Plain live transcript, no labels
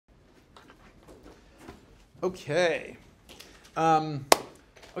Okay.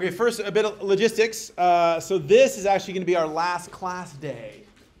 Okay, first a bit of logistics. So this is actually going to be our last class day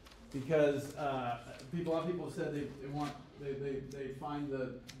because a lot of people have said they find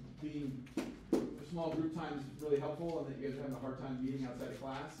the being small group times really helpful, and that you guys are having a hard time meeting outside of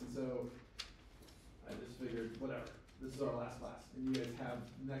class. And so I just figured, whatever, this is our last class, and you guys have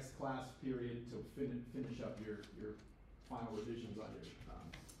next class period to finish up your final revisions on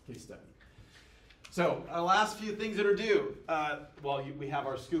your case study. So last few things that are due. We have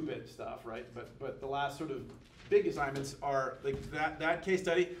our scoop it stuff, right? But the last sort of big assignments are like that case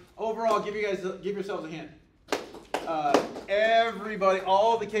study. Overall, give yourselves a hand. Everybody,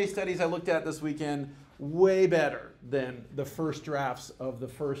 all the case studies I looked at this weekend, way better than the first drafts of the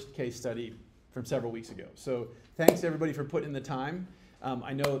first case study from several weeks ago. So thanks to everybody for putting in the time.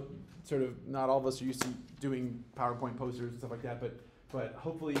 I know sort of not all of us are used to doing PowerPoint posters and stuff like that, but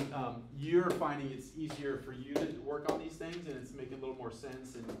hopefully you're finding it's easier for you to work on these things, and it's making a little more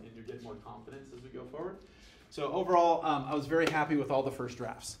sense, and you're getting more confidence as we go forward. So overall, I was very happy with all the first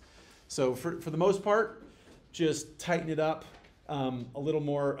drafts. So for the most part, just tighten it up a little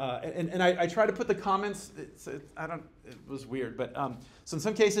more. And I try to put the comments, it was weird, but so in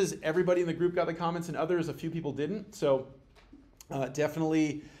some cases, everybody in the group got the comments, and others, a few people didn't. So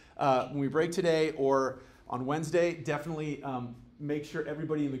definitely, when we break today or on Wednesday, definitely make sure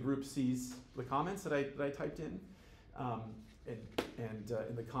everybody in the group sees the comments that I typed in, and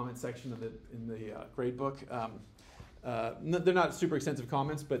in the comment section in the grade book. They're not super extensive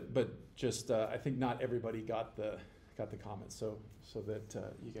comments, but just I think not everybody got the comments, so that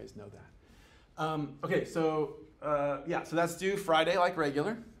you guys know that. Okay, so so that's due Friday like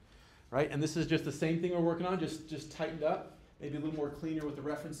regular, right? And this is just the same thing we're working on, just tightened up, maybe a little more cleaner with the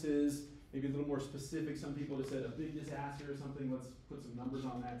references. Maybe a little more specific. Some people just said a big disaster or something. Let's put some numbers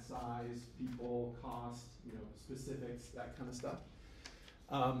on that: size, people, cost, specifics, that kind of stuff.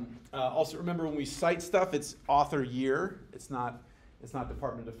 Also remember, when we cite stuff, it's author year. It's not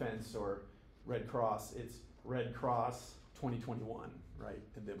Department of Defense or Red Cross. It's Red Cross 2021, right?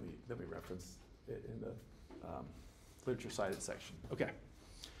 And then we reference it in the literature cited section. Okay.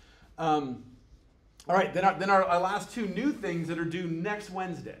 All right. Then our last two new things that are due next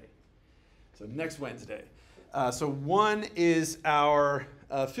Wednesday. So next Wednesday. So one is our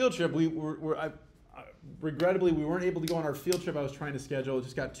field trip. Regrettably, we weren't able to go on our field trip I was trying to schedule. It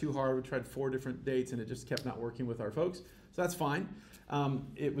just got too hard. We tried 4 different dates, and it just kept not working with our folks. So that's fine.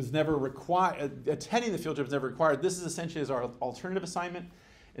 It was never required. Attending the field trip was never required. This is essentially as our alternative assignment.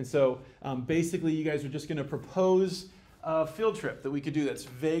 And so basically, you guys are just going to propose a field trip that we could do that's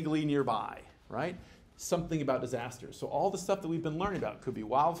vaguely nearby, right? Something about disasters. So all the stuff that we've been learning about could be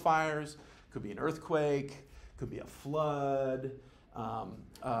wildfires, could be an earthquake, could be a flood,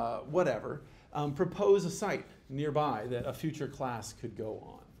 whatever. Propose a site nearby that a future class could go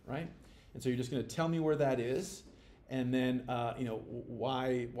on, right? And so you're just going to tell me where that is, and then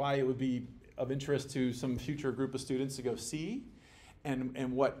why it would be of interest to some future group of students to go see, and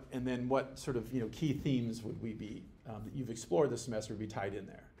then what sort of key themes would we be that you've explored this semester would be tied in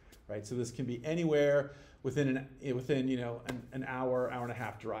there, right? So this can be anywhere within an hour and a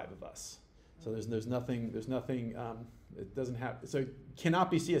half drive of us. So there's nothing it doesn't have, so it cannot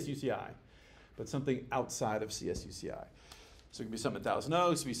be CSUCI, but something outside of CSUCI. So it could be something in Thousand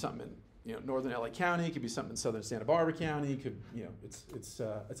Oaks, it could be something in northern LA County, it could be something in southern Santa Barbara County, it's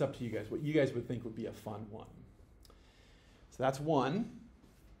up to you guys, what you guys would think would be a fun one. So that's one.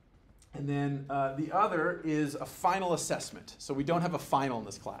 And then the other is a final assessment. So we don't have a final in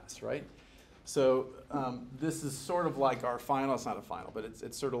this class, right? So this is sort of like our final. It's not a final, but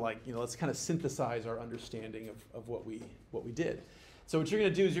it's sort of like, let's kind of synthesize our understanding of what we did. So what you're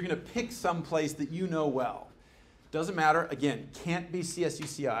going to do is you're going to pick some place that you know well. Doesn't matter. Again, can't be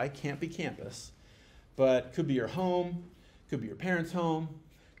CSUCI, can't be campus, but could be your home, could be your parents' home,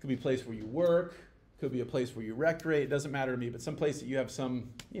 could be a place where you work, could be a place where you recreate. It doesn't matter to me, but some place that you have some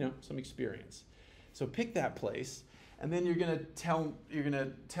experience. So pick that place. And then you're going to tell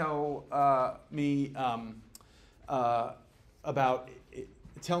me about it.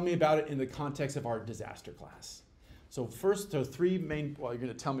 Tell me about it in the context of our disaster class. So first, you're going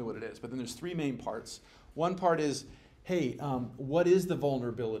to tell me what it is, but then there's 3 main parts. One part is, hey, what is the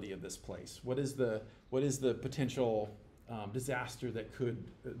vulnerability of this place? What is the potential disaster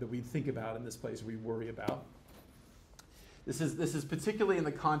that we think about in this place we worry about? This is particularly in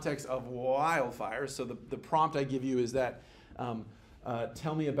the context of wildfires. So the prompt I give you is that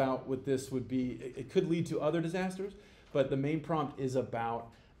tell me about what this would be. It could lead to other disasters, but the main prompt is about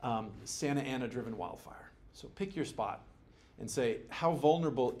Santa Ana-driven wildfire. So pick your spot and say, how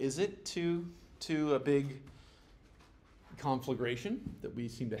vulnerable is it to to a big conflagration that we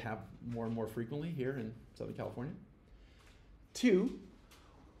seem to have more and more frequently here in Southern California? 2,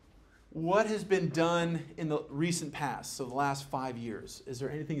 what has been done in the recent past, so the last 5 years? Is there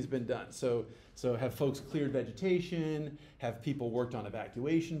anything that's been done? So have folks cleared vegetation? Have people worked on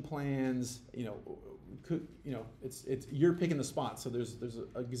evacuation plans? It's you're picking the spot. So there's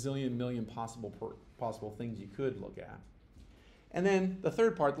a gazillion million possible things you could look at. And then the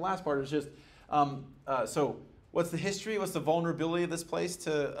third part, the last part, is just so what's the history? What's the vulnerability of this place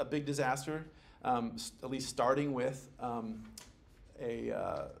to a big disaster? At least starting with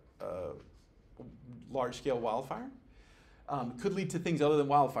a large-scale wildfire. Could lead to things other than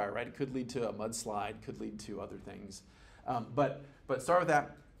wildfire, right? It could lead to a mudslide, could lead to other things. But start with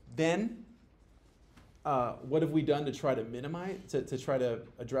that. Then, what have we done to try to minimize, to try to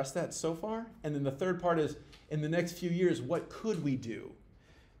address that so far? And then the third part is, in the next few years, what could we do?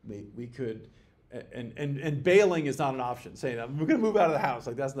 We could, and bailing is not an option. Saying we're going to move out of the house,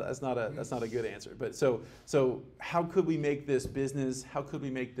 like that's not a good answer. But so how could we make this business? How could we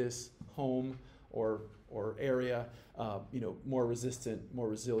make this home or area more resistant, more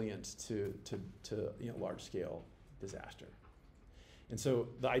resilient to large scale disaster? And so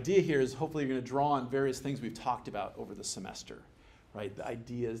the idea here is hopefully you're going to draw on various things we've talked about over the semester, right? The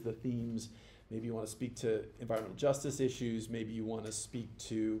ideas, the themes. Maybe you want to speak to environmental justice issues. Maybe you want to speak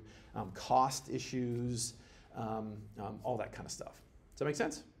to cost issues, all that kind of stuff. Does that make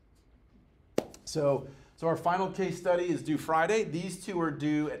sense? So our final case study is due Friday. These two are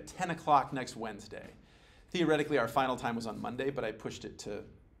due at 10 o'clock next Wednesday. Theoretically, our final time was on Monday, but I pushed it to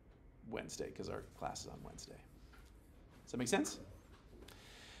Wednesday because our class is on Wednesday. Does that make sense?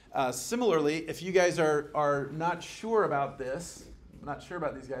 Similarly, if you guys are not sure about this, not sure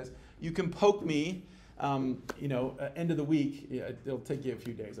about these guys, you can poke me, end of the week. It'll take you a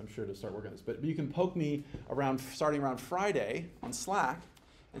few days, I'm sure, to start working on this. But you can poke me starting around Friday on Slack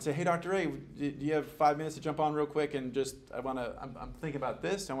and say, hey, Dr. A, do you have 5 minutes to jump on real quick and just, I'm thinking about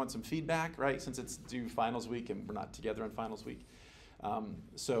this. I want some feedback, right? Since it's due finals week and we're not together on finals week.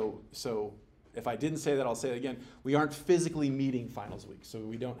 So if I didn't say that, I'll say it again. We aren't physically meeting finals week, so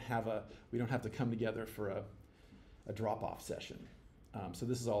we don't have to come together for a drop-off session. So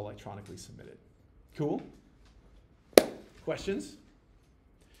this is all electronically submitted. Cool? Questions?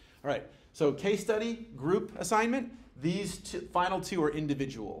 All right, so case study, group assignment. These final two are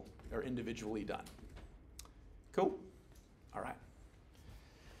individually done. Cool? All right.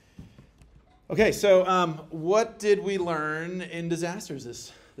 Okay, so what did we learn in disasters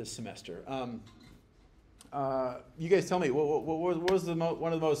this semester? You guys tell me, what was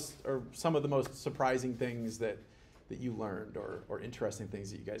one of the most, or some of the most surprising things that you learned, or interesting things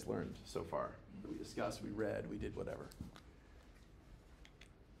that you guys learned so far? We discussed, we read, we did whatever.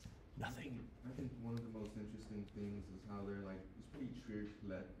 Nothing. I think one of the most interesting things is how they're like, there's pretty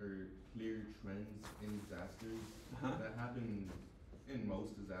clear trends in disasters that happen in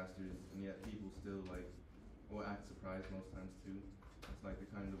most disasters, and yet people still will act surprised most times too. It's like the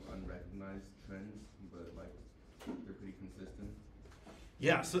kind of unrecognized trends, but they're pretty consistent.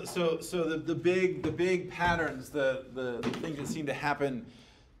 Yeah. So the big patterns, the things that seem to happen,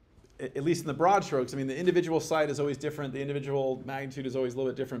 at least in the broad strokes. I mean, the individual site is always different. The individual magnitude is always a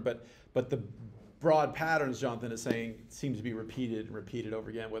little bit different. But the broad patterns, Jonathan is saying, seem to be repeated and repeated over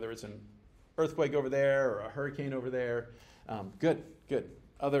again. Whether it's an earthquake over there or a hurricane over there. Good.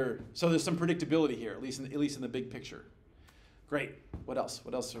 So there's some predictability here, at least in the big picture. Great. What else?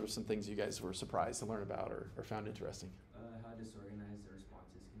 What else are some things you guys were surprised to learn about or found interesting? How disorganized the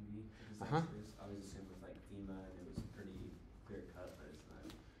responses can be to disasters. I was assumed with FEMA, and it was pretty clear cut, but it's not.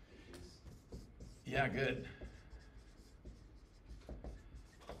 Yeah, good.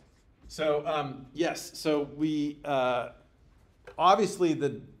 So yes, so we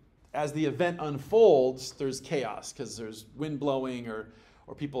obviously as the event unfolds, there's chaos because there's wind blowing or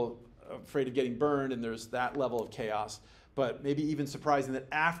people afraid of getting burned, and there's that level of chaos. But maybe even surprising that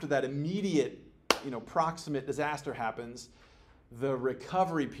after that immediate, proximate disaster happens, the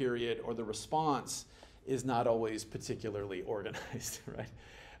recovery period or the response is not always particularly organized, right?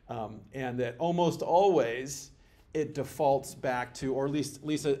 And that almost always it defaults back to, or at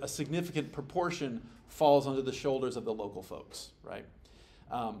least a significant proportion falls onto the shoulders of the local folks, right?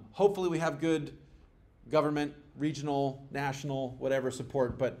 Hopefully we have good government, regional, national, whatever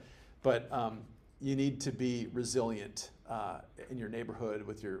support, but you need to be resilient in your neighborhood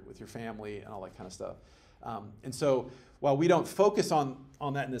with your family and all that kind of stuff. And so while we don't focus on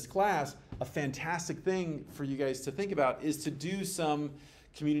that in this class, a fantastic thing for you guys to think about is to do some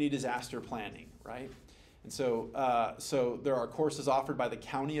community disaster planning, right? And so there are courses offered by the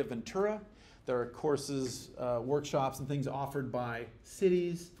County of Ventura. There are courses, workshops, and things offered by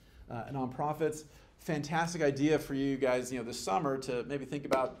cities and nonprofits. Fantastic idea for you guys, this summer to maybe think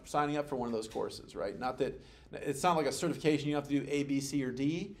about signing up for one of those courses, right? Not that it's not like a certification you have to do A, B, C, or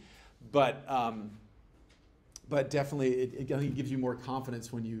D, but definitely it gives you more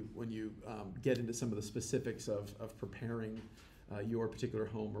confidence when you get into some of the specifics of preparing your particular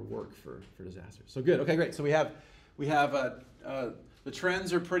home or work for disasters. So good. Okay, great. So we have the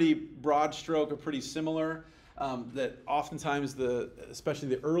trends are pretty broad stroke, are pretty similar. That oftentimes especially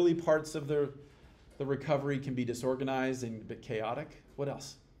the early parts of the recovery can be disorganized and a bit chaotic. What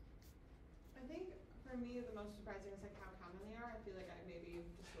else? I think for me the most surprising is like how common they are. I feel like I maybe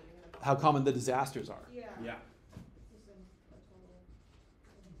just living in a How common the disasters are. Yeah. Yeah. Just a total.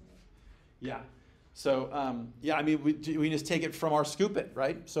 Yeah. So I mean we just take it from our Scoop It,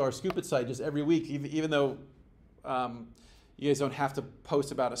 right? So our Scoop It site just every week, even though you guys don't have to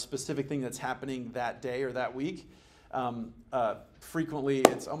post about a specific thing that's happening that day or that week. Frequently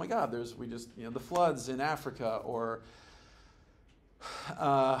it's, oh my God, the floods in Africa, or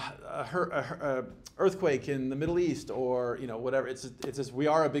earthquake in the Middle East, or whatever. It's just we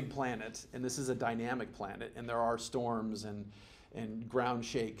are a big planet, and this is a dynamic planet, and there are storms and ground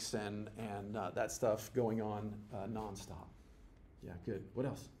shakes and that stuff going on nonstop. Yeah, good. What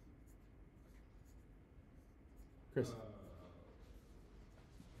else? Chris?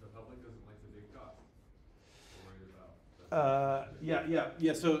 The public doesn't like the big cost. Worried about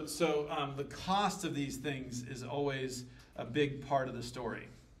Yeah. So the cost of these things is always a big part of the story.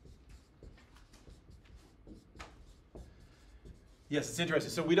 Yes, it's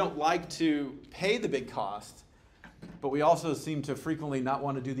interesting. So we don't like to pay the big cost, but we also seem to frequently not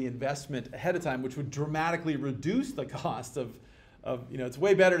want to do the investment ahead of time, which would dramatically reduce the cost of it's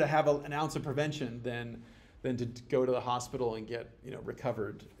way better to have an ounce of prevention than to go to the hospital and get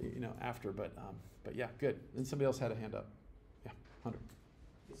recovered after. But yeah, good. And somebody else had a hand up. Yeah, Hunter.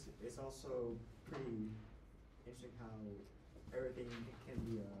 It's also pretty interesting how everything can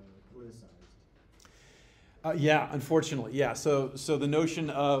be politicized. Yeah, unfortunately, yeah. So the notion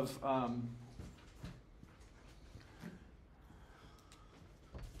of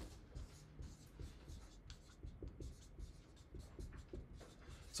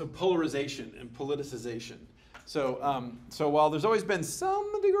polarization and politicization. So while there's always been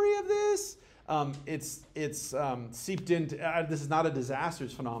some degree of this, it's seeped into. This is not a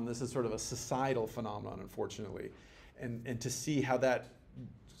disasters phenomenon. This is sort of a societal phenomenon, unfortunately, and to see how that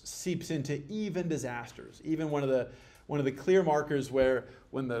seeps into even disasters. Even one of the clear markers where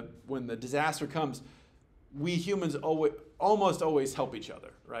when the disaster comes, we humans almost always help each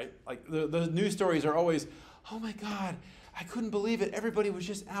other, right? Like the news stories are always, oh my God, I couldn't believe it. Everybody was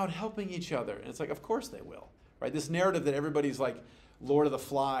just out helping each other. And it's like, of course they will, right? This narrative that everybody's like Lord of the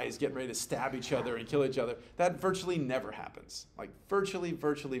Flies, getting ready to stab each other and kill each other, that virtually never happens. Like virtually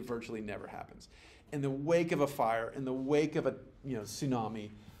never happens. In the wake of a fire, in the wake of a tsunami,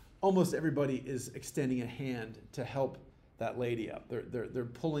 almost everybody is extending a hand to help that lady up. They're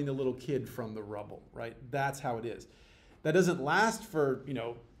pulling the little kid from the rubble, right? That's how it is. That doesn't last for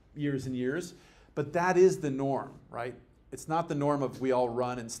years and years, but that is the norm, right? It's not the norm of we all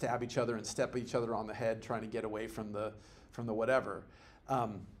run and stab each other and step each other on the head trying to get away from the whatever.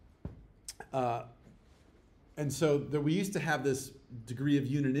 And so we used to have this degree of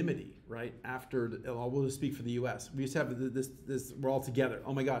unanimity, right? We'll just speak for the U.S. We used to have this we're all together.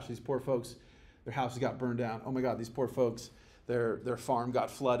 Oh my gosh, these poor folks, their houses got burned down. Oh my God, these poor folks, their farm got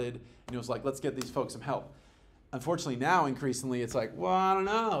flooded. And it was like, let's get these folks some help. Unfortunately now, increasingly, it's like, well, I don't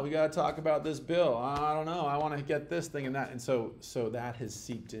know. We got to talk about this bill. I don't know. I want to get this thing and that. And so that has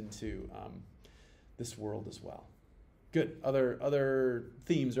seeped into this world as well. Good. Other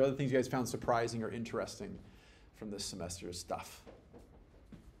themes or other things you guys found surprising or interesting from this semester's stuff?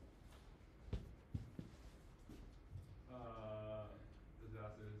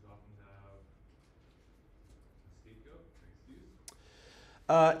 Disasters often have a scapegoat,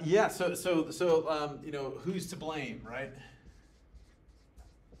 an excuse. Yeah. So who's to blame, right?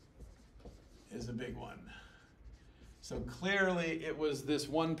 Is a big one. So clearly, it was this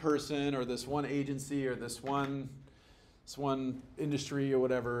one person or this one agency or this one industry or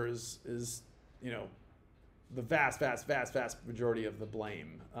whatever is the vast majority of the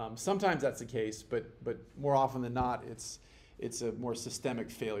blame. Sometimes that's the case, but more often than not, it's a more systemic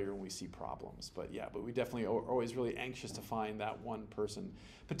failure when we see problems. But we definitely are always really anxious to find that one person,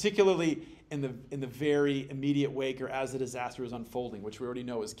 particularly in the very immediate wake or as the disaster is unfolding, which we already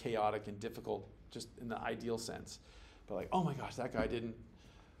know is chaotic and difficult, just in the ideal sense. But like, oh my gosh, that guy didn't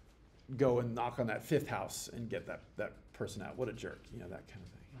go and knock on that fifth house and get that person out. What a jerk, that kind of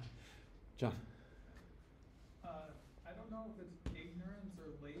thing. John. I don't know if it's ignorance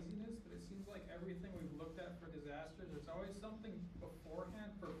or laziness, but it seems like everything we've looked at for disasters, there's always something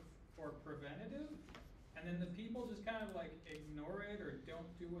beforehand for preventative, and then the people just kind of like ignore it or don't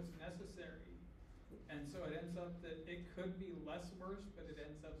do what's necessary. And so it ends up that it could be less worse, but it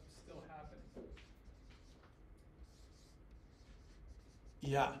ends up still happening.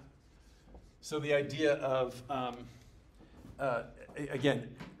 Yeah. So the idea of, again,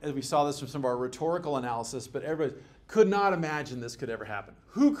 as we saw this from some of our rhetorical analysis, but everybody could not imagine this could ever happen.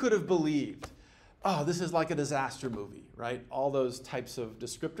 Who could have believed, oh, this is like a disaster movie, right? All those types of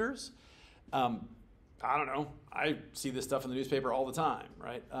descriptors. I don't know. I see this stuff in the newspaper all the time,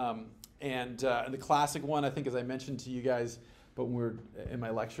 right? And the classic one, I think, as I mentioned to you guys, but when we were in my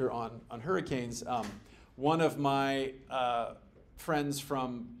lecture on hurricanes, one of my friends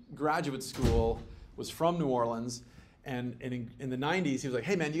from graduate school was from New Orleans, and in the 90s, he was like,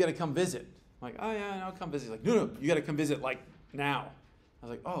 hey man, you gotta come visit. I'm like, oh yeah, I'll come visit. He's like, no, you gotta come visit like now. I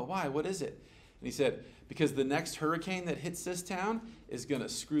was like, oh, why, what is it? And he said, because the next hurricane that hits this town is gonna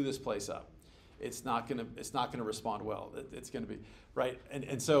screw this place up. It's not gonna respond well. It's gonna be, right?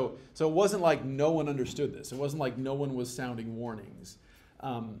 And so it wasn't like no one understood this. It wasn't like no one was sounding warnings.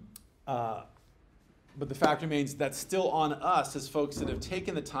 But the fact remains that's still on us as folks that have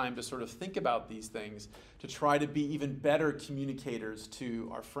taken the time to sort of think about these things, to try to be even better communicators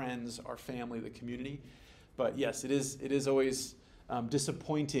to our friends, our family, the community. But yes, it is always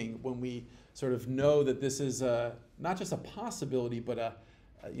disappointing when we sort of know that this is not just a possibility, but a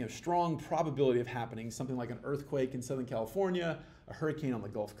strong probability of happening. Something like an earthquake in Southern California, a hurricane on the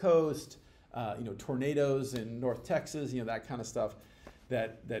Gulf Coast, tornadoes in North Texas, that kind of stuff.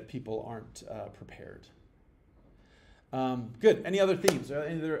 That people aren't prepared. Good. Any other themes? Are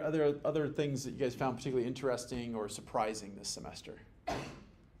there any other things that you guys found particularly interesting or surprising this semester? The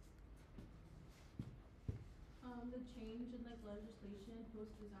change in legislation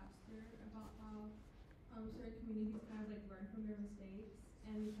post-disaster about how certain communities kind of learn from their mistakes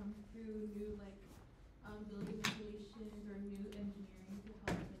and come through new building regulations or new engineering to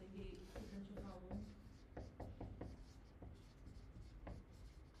help mitigate potential problems.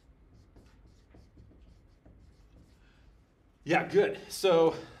 Yeah, good.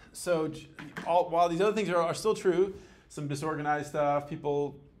 So while these other things are still true, some disorganized stuff,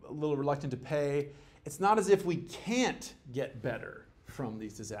 people a little reluctant to pay, it's not as if we can't get better from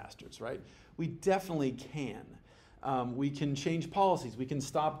these disasters, right? We definitely can. We can change policies. We can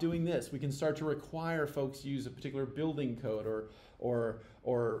stop doing this. We can start to require folks use a particular building code or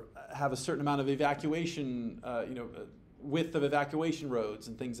have a certain amount of evacuation, width of evacuation roads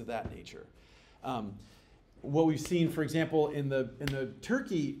and things of that nature. What we've seen, for example, in the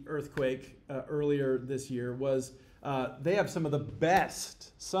Turkey earthquake earlier this year was they have some of the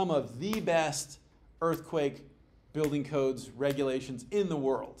best earthquake building codes, regulations in the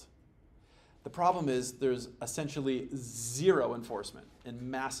world. The problem is there's essentially zero enforcement and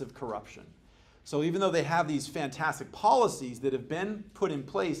massive corruption. So even though they have these fantastic policies that have been put in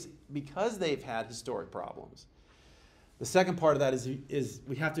place because they've had historic problems, the second part of that is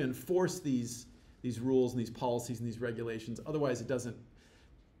we have to enforce these rules and these policies and these regulations. Otherwise, it doesn't,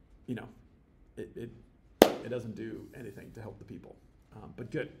 it doesn't do anything to help the people. But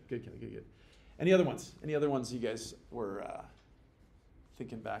good. Any other ones? Any other ones you guys were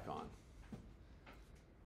thinking back on?